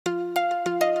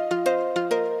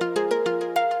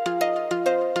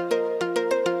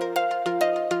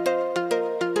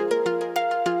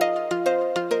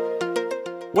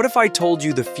What if I told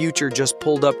you the future just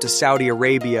pulled up to Saudi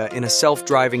Arabia in a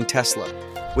self-driving Tesla,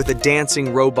 with a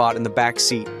dancing robot in the back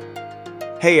seat?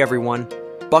 Hey everyone,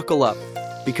 buckle up,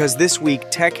 because this week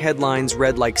tech headlines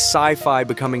read like sci-fi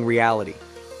becoming reality.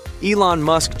 Elon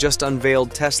Musk just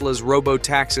unveiled Tesla's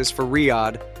Robotaxis for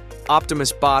Riyadh,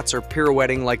 Optimus bots are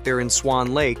pirouetting like they're in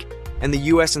Swan Lake, and the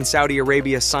U.S. and Saudi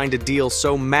Arabia signed a deal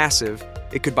so massive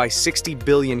it could buy 60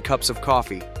 billion cups of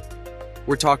coffee.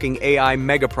 We're talking AI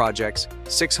mega projects,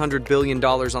 $600 billion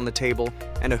on the table,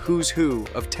 and a who's who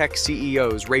of tech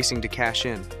CEOs racing to cash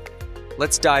in.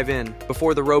 Let's dive in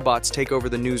before the robots take over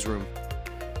the newsroom.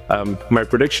 My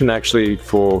prediction actually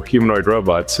for humanoid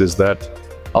robots is that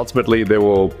ultimately there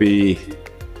will be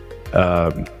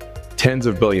tens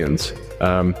of billions.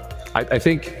 I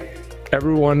think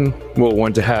everyone will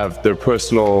want to have their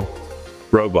personal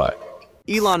robot.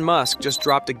 Elon Musk just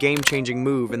dropped a game-changing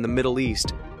move in the Middle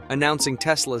East, announcing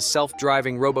Tesla's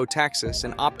self-driving Robotaxis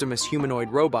and Optimus humanoid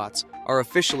robots are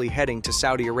officially heading to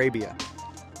Saudi Arabia.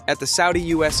 At the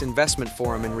Saudi-U.S. Investment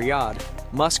Forum in Riyadh,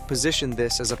 Musk positioned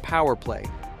this as a power play,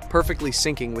 perfectly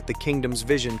syncing with the kingdom's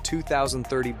Vision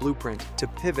 2030 blueprint to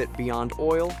pivot beyond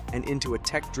oil and into a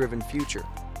tech-driven future.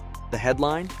 The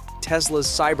headline? Tesla's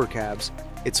Cybercabs,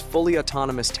 its fully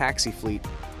autonomous taxi fleet,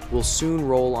 will soon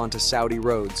roll onto Saudi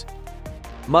roads.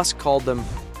 Musk called them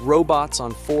robots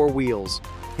on four wheels,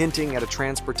 hinting at a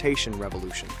transportation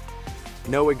revolution.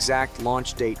 No exact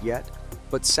launch date yet,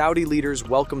 but Saudi leaders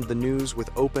welcomed the news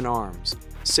with open arms,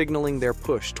 signaling their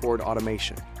push toward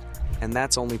automation. And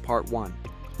that's only part one.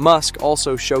 Musk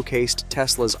also showcased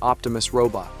Tesla's Optimus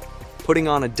robot, putting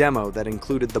on a demo that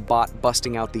included the bot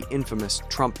busting out the infamous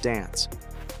Trump dance,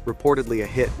 reportedly a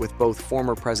hit with both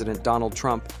former President Donald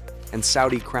Trump and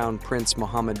Saudi Crown Prince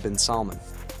Mohammed bin Salman.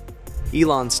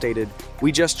 Elon stated,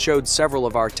 "We just showed several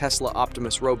of our Tesla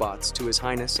Optimus robots to His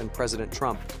Highness and President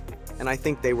Trump, and I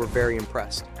think they were very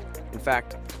impressed. In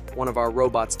fact, one of our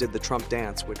robots did the Trump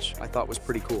dance, which I thought was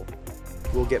pretty cool.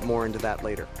 We'll get more into that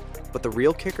later." But the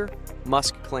real kicker?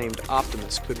 Musk claimed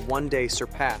Optimus could one day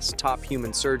surpass top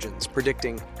human surgeons,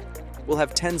 predicting, "We'll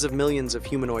have tens of millions of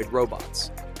humanoid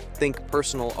robots. Think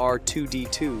personal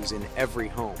R2-D2s in every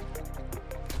home."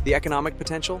 The economic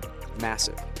potential?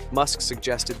 Massive. Musk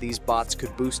suggested these bots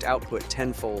could boost output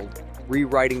tenfold,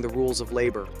 rewriting the rules of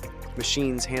labor,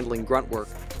 machines handling grunt work,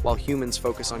 while humans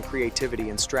focus on creativity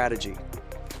and strategy.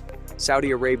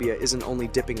 Saudi Arabia isn't only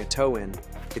dipping a toe in,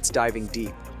 it's diving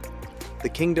deep. The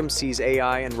kingdom sees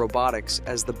AI and robotics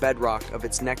as the bedrock of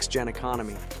its next-gen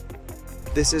economy.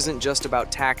 This isn't just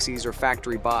about taxis or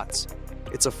factory bots.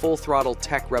 It's a full-throttle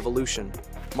tech revolution,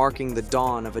 marking the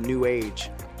dawn of a new age.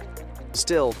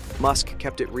 Still, Musk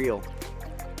kept it real.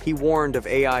 He warned of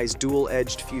AI's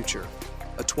dual-edged future,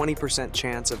 a 20%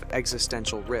 chance of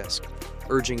existential risk,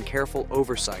 urging careful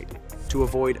oversight to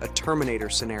avoid a Terminator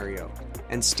scenario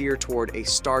and steer toward a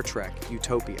Star Trek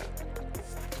utopia.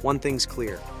 One thing's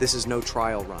clear, this is no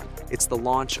trial run. It's the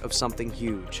launch of something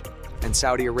huge, and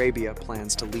Saudi Arabia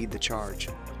plans to lead the charge.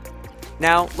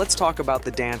 Now, let's talk about the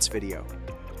dance video.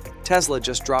 Tesla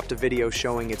just dropped a video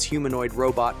showing its humanoid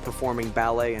robot performing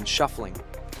ballet and shuffling,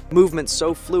 movements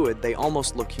so fluid they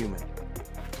almost look human.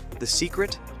 The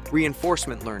secret?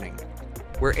 Reinforcement learning,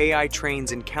 where AI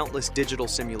trains in countless digital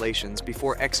simulations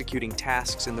before executing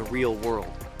tasks in the real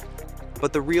world.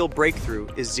 But the real breakthrough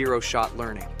is zero-shot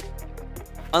learning.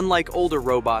 Unlike older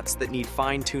robots that need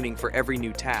fine-tuning for every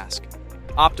new task,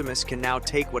 Optimus can now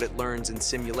take what it learns in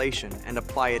simulation and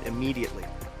apply it immediately.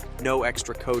 No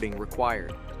extra coding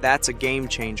required. That's a game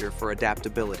changer for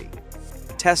adaptability.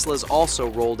 Tesla's also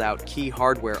rolled out key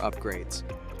hardware upgrades.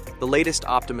 The latest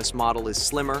Optimus model is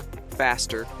slimmer,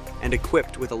 faster, and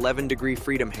equipped with 11-degree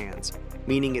freedom hands,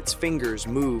 meaning its fingers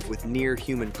move with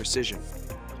near-human precision.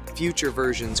 Future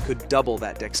versions could double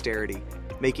that dexterity,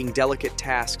 making delicate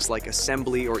tasks like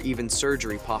assembly or even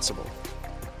surgery possible.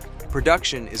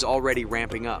 Production is already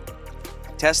ramping up.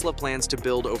 Tesla plans to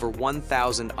build over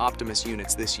 1,000 Optimus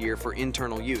units this year for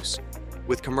internal use,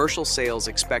 with commercial sales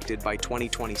expected by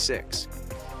 2026.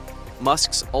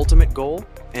 Musk's ultimate goal?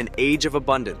 An age of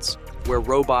abundance, where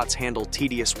robots handle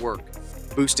tedious work,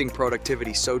 boosting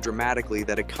productivity so dramatically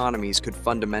that economies could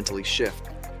fundamentally shift.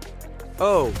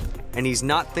 Oh, and he's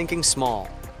not thinking small.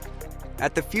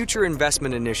 At the Future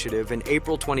Investment Initiative in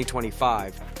April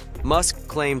 2025, Musk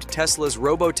claimed Tesla's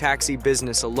robotaxi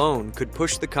business alone could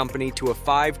push the company to a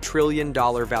 $5 trillion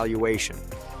valuation.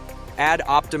 Add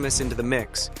Optimus into the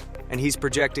mix, and he's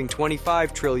projecting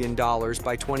 $25 trillion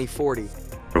by 2040.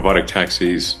 Robotic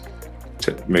taxis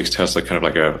makes Tesla kind of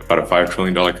like about a $5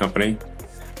 trillion company.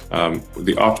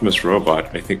 The Optimus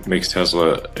robot, I think, makes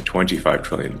Tesla a $25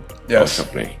 trillion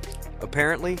company.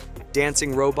 Apparently,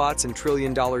 dancing robots and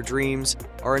trillion-dollar dreams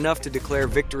are enough to declare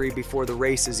victory before the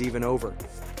race is even over.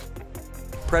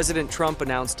 President Trump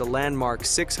announced a landmark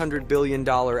 $600 billion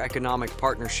economic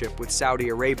partnership with Saudi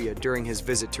Arabia during his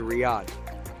visit to Riyadh,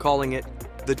 calling it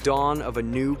the dawn of a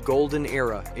new golden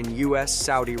era in U.S.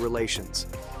 Saudi relations.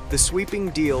 The sweeping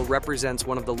deal represents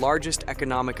one of the largest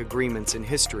economic agreements in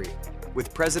history,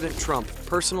 with President Trump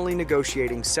personally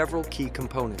negotiating several key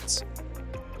components.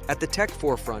 At the tech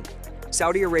forefront,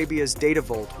 Saudi Arabia's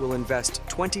DataVolt will invest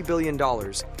 $20 billion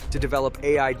to develop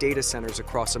AI data centers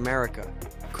across America,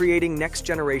 creating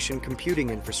next-generation computing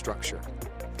infrastructure.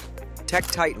 Tech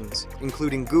titans,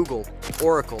 including Google,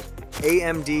 Oracle,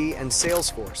 AMD, and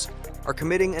Salesforce, are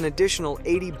committing an additional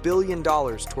 $80 billion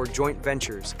toward joint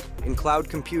ventures in cloud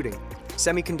computing,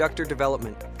 semiconductor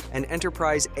development, and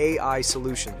enterprise AI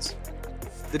solutions.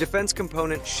 The defense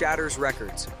component shatters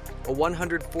records, a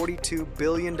 $142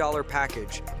 billion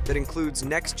package that includes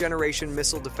next-generation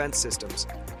missile defense systems,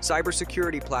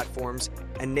 cybersecurity platforms,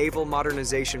 and naval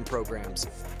modernization programs.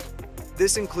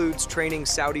 This includes training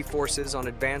Saudi forces on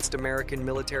advanced American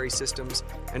military systems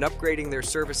and upgrading their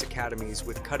service academies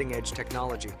with cutting-edge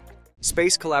technology.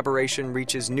 Space collaboration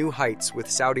reaches new heights with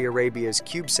Saudi Arabia's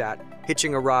CubeSat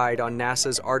hitching a ride on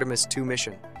NASA's Artemis II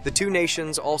mission. The two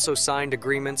nations also signed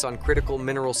agreements on critical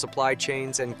mineral supply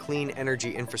chains and clean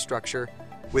energy infrastructure,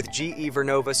 with GE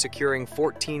Vernova securing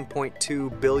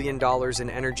 $14.2 billion in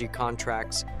energy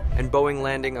contracts and Boeing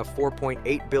landing a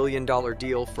 $4.8 billion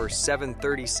deal for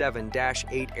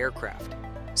 737-8 aircraft.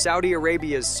 Saudi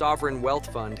Arabia's sovereign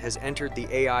wealth fund has entered the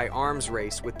AI arms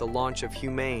race with the launch of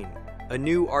Humain, a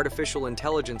new artificial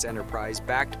intelligence enterprise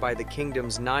backed by the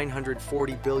kingdom's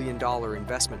 $940 billion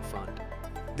investment fund.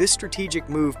 This strategic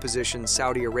move positions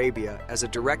Saudi Arabia as a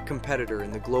direct competitor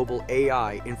in the global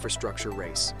AI infrastructure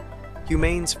race.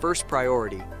 Humain's first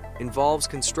priority involves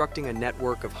constructing a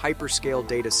network of hyperscale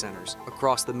data centers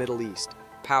across the Middle East,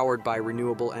 powered by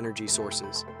renewable energy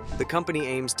sources. The company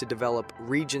aims to develop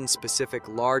region-specific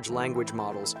large language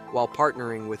models while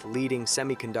partnering with leading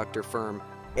semiconductor firm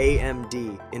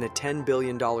AMD in a $10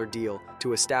 billion deal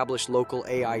to establish local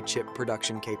AI chip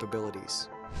production capabilities.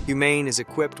 Humain is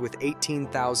equipped with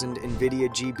 18,000 NVIDIA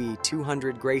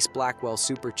GB200 Grace Blackwell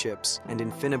superchips and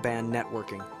InfiniBand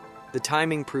networking. The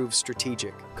timing proves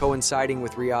strategic, coinciding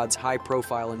with Riyadh's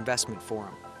high-profile investment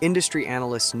forum. Industry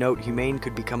analysts note Humain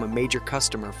could become a major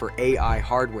customer for AI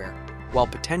hardware, while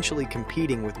potentially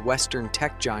competing with Western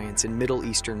tech giants in Middle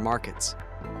Eastern markets.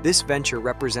 This venture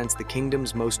represents the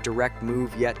kingdom's most direct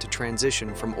move yet to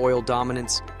transition from oil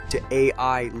dominance to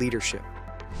AI leadership.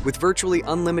 With virtually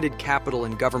unlimited capital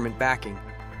and government backing,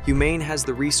 Humain has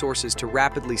the resources to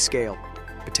rapidly scale,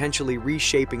 potentially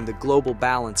reshaping the global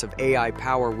balance of AI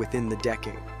power within the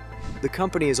decade. The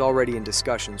company is already in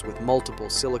discussions with multiple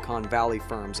Silicon Valley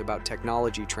firms about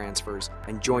technology transfers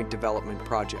and joint development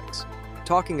projects.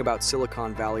 Talking about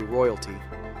Silicon Valley royalty,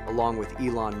 along with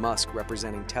Elon Musk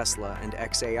representing Tesla and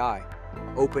xAI,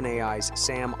 OpenAI's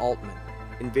Sam Altman,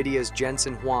 NVIDIA's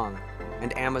Jensen Huang,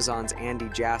 and Amazon's Andy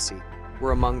Jassy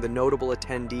were among the notable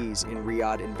attendees in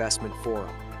Riyadh Investment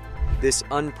Forum. This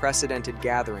unprecedented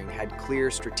gathering had clear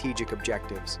strategic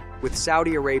objectives, with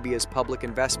Saudi Arabia's Public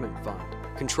Investment Fund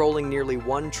controlling nearly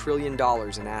 $1 trillion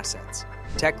in assets.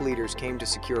 Tech leaders came to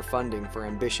secure funding for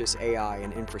ambitious AI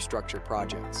and infrastructure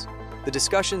projects. The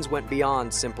discussions went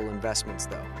beyond simple investments,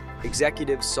 though.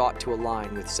 Executives sought to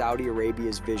align with Saudi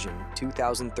Arabia's Vision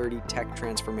 2030 tech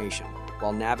transformation,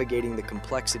 while navigating the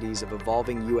complexities of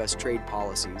evolving U.S. trade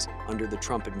policies under the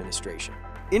Trump administration.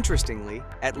 Interestingly,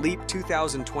 at LEAP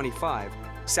 2025,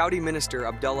 Saudi Minister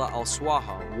Abdullah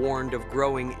Al-Swaha warned of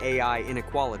growing AI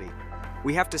inequality.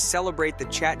 "We have to celebrate the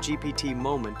ChatGPT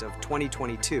moment of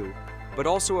 2022, but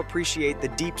also appreciate the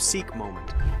DeepSeek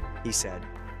moment," he said,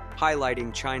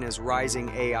 highlighting China's rising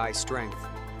AI strength.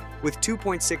 With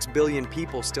 2.6 billion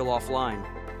people still offline,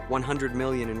 100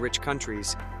 million in rich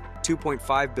countries,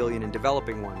 2.5 billion in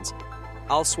developing ones,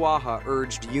 Al-Swaha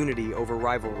urged unity over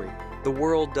rivalry. "The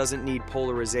world doesn't need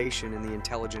polarization in the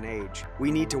intelligent age. We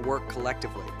need to work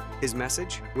collectively." His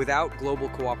message? Without global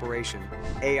cooperation,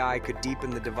 AI could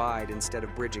deepen the divide instead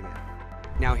of bridging it.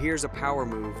 Now here's a power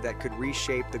move that could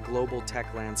reshape the global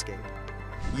tech landscape.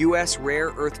 U.S.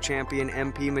 rare earth champion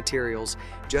MP Materials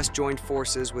just joined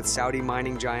forces with Saudi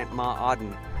mining giant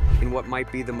Ma'aden in what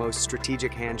might be the most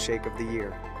strategic handshake of the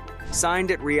year.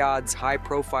 Signed at Riyadh's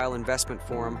high-profile investment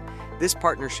forum, this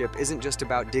partnership isn't just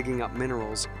about digging up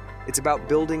minerals, it's about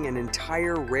building an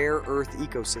entire rare earth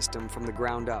ecosystem from the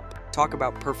ground up. Talk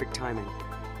about perfect timing.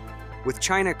 With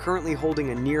China currently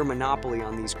holding a near monopoly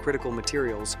on these critical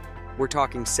materials, we're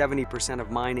talking 70%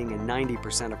 of mining and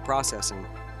 90% of processing,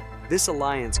 This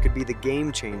alliance could be the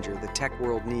game changer the tech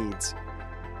world needs.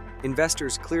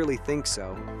 Investors clearly think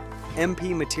so.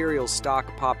 MP Materials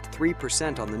stock popped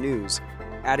 3% on the news,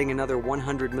 adding another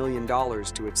 $100 million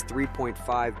to its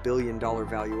 $3.5 billion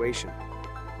valuation.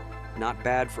 Not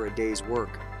bad for a day's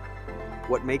work.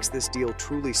 What makes this deal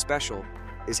truly special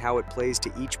is how it plays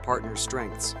to each partner's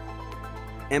strengths.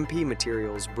 MP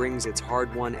Materials brings its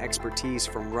hard-won expertise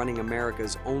from running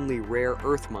America's only rare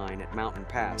earth mine at Mountain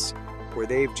Pass, where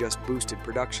they've just boosted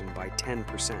production by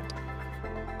 10%.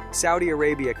 Saudi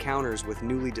Arabia counters with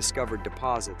newly discovered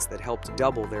deposits that helped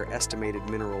double their estimated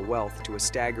mineral wealth to a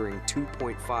staggering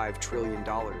 $2.5 trillion.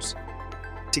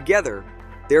 Together,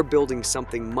 they're building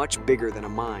something much bigger than a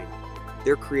mine.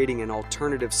 They're creating an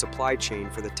alternative supply chain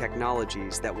for the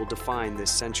technologies that will define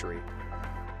this century.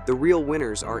 The real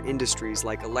winners are industries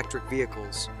like electric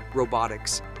vehicles,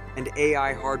 robotics, and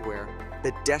AI hardware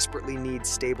that desperately need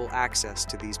stable access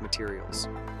to these materials.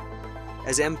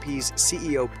 As MP's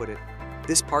CEO put it,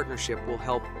 this partnership will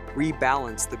help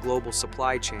rebalance the global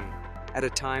supply chain at a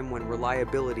time when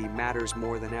reliability matters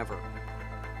more than ever.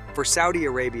 For Saudi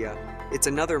Arabia, it's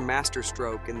another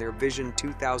masterstroke in their Vision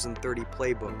 2030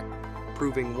 playbook,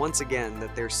 proving once again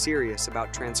that they're serious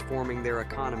about transforming their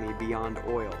economy beyond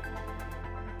oil.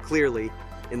 Clearly,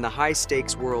 in the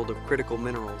high-stakes world of critical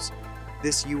minerals,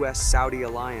 this U.S. Saudi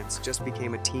alliance just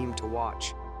became a team to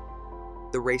watch.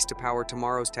 The race to power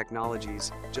tomorrow's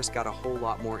technologies just got a whole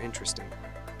lot more interesting.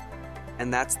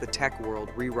 And that's the tech world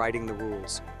rewriting the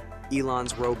rules.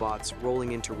 Elon's robots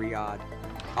rolling into Riyadh,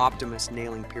 Optimus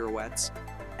nailing pirouettes,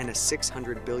 and a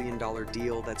 $600 billion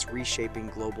deal that's reshaping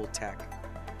global tech.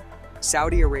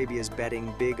 Saudi Arabia's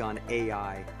betting big on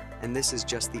AI, and this is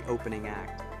just the opening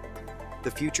act. The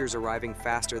future's arriving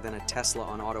faster than a Tesla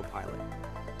on autopilot.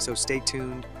 So stay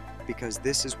tuned, because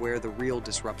this is where the real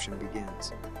disruption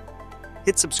begins.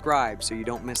 Hit subscribe so you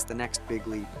don't miss the next big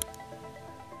leap.